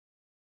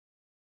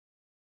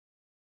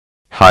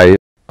Hi,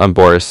 I'm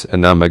Boris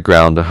and I'm a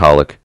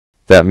groundaholic.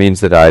 That means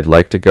that I'd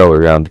like to go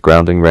around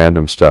grounding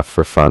random stuff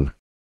for fun.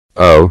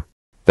 Oh,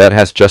 that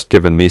has just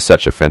given me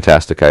such a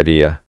fantastic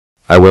idea.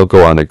 I will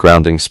go on a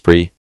grounding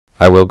spree.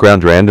 I will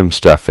ground random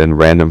stuff and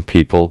random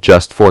people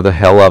just for the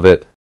hell of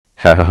it.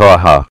 Ha ha ha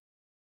ha.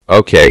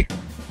 Okay,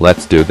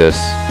 let's do this.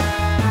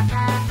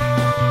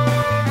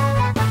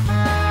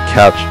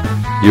 Couch.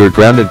 You are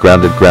grounded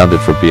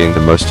for being the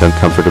most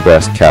uncomfortable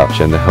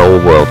couch in the whole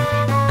world.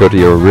 Go to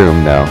your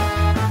room now.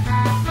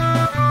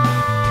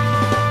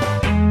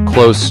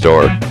 Clothes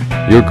store.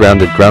 You're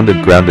grounded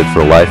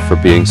for life for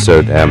being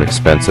so damn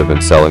expensive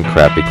and selling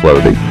crappy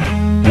clothing.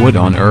 What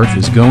on earth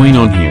is going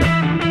on here?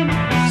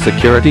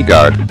 Security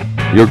guard.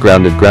 You're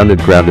grounded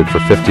for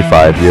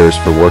 55 years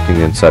for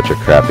working in such a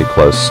crappy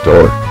clothes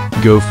store.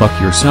 Go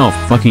fuck yourself,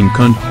 fucking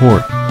cunt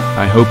whore.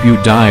 I hope you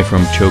die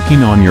from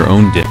choking on your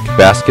own dick.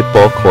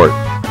 Basketball court.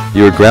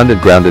 You are grounded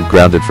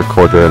for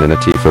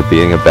quarter-inanity for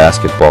being a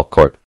basketball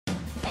court.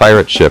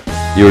 Pirate ship.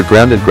 You are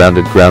grounded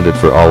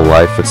for all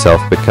life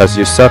itself because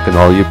you suck and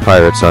all you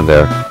pirates on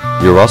there.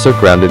 You're also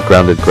grounded.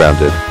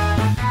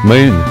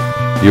 Moon.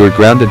 You are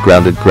grounded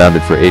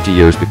for 80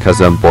 years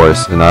because I'm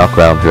Boris and I'll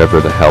ground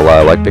whoever the hell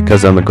I like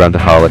because I'm a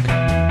groundaholic.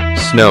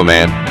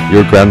 Snowman.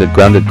 You're grounded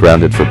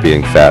for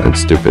being fat and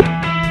stupid.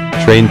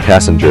 Train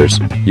passengers.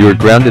 You are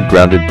grounded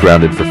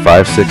for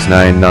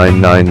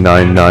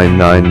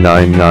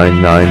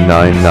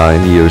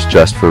 5699999999999 years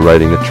just for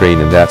riding a train,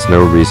 and that's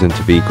no reason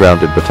to be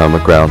grounded, but I'm a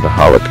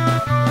groundaholic.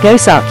 Go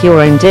suck your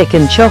own dick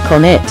and choke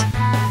on it.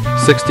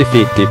 60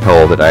 feet deep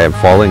hole that I am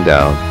falling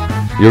down.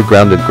 You're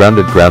grounded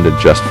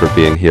just for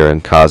being here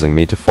and causing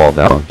me to fall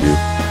down, you.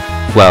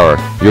 Flower.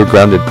 You're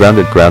grounded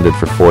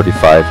for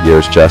 45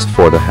 years just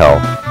for the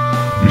hell.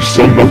 You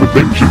son of a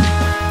bitch!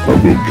 I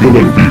will kill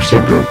every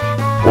sucker.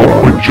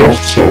 Oh,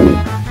 just so.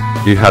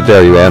 You, how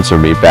dare you answer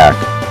me back?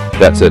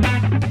 That's it.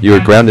 You are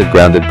grounded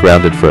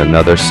for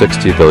another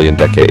 60 billion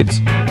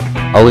decades.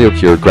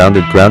 Aliuk, you're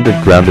grounded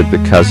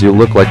because you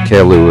look like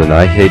Kalu, and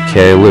I hate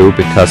Kalu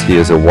because he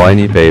is a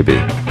whiny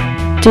baby.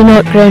 Do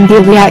not ground the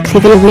iliac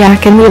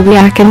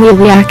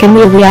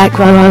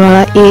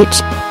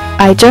eat.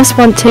 I just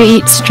want to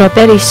eat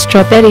strawberry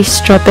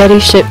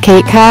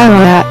shipcake.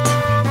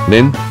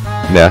 Nin,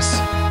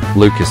 Ness,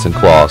 Lucas and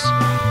Claus.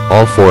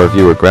 All four of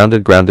you are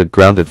grounded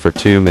for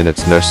 2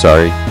 minutes, no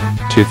sorry,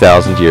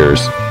 2,000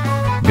 years.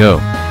 Go.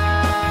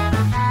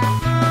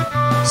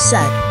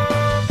 Sud.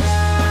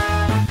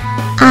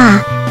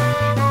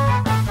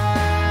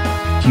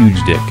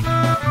 Huge dick.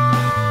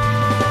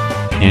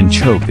 And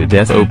choke the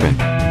death open.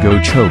 Go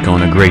choke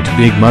on a great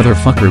big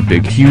motherfucker,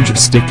 big huge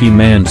sticky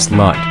man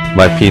slut.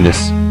 My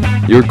penis.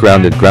 You're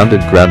grounded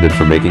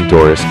for making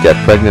Doris get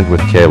pregnant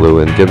with Kalu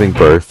and giving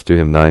birth to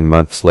him 9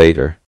 months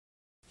later.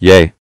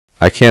 Yay.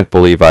 I can't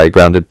believe I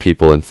grounded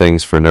people and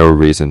things for no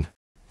reason.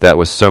 That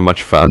was so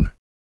much fun.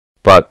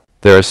 But,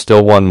 there is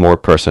still one more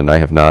person I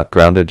have not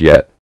grounded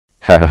yet.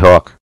 Ha ha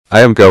ha.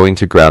 I am going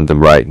to ground them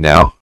right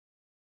now.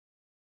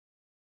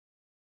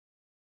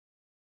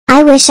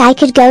 I wish I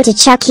could go to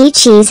Chuck E.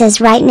 Cheese's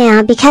right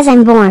now because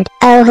I'm bored.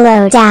 Oh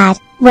hello Dad,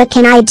 what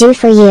can I do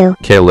for you?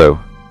 Kalu.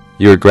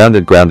 You are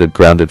grounded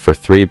for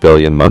 3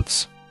 billion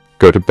months.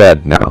 Go to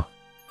bed now.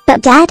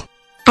 But Dad,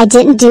 I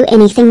didn't do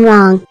anything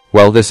wrong.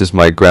 Well, this is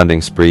my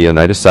grounding spree and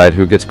I decide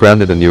who gets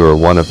grounded, and you are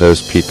one of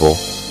those people.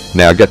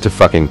 Now get to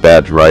fucking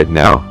bed right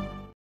now.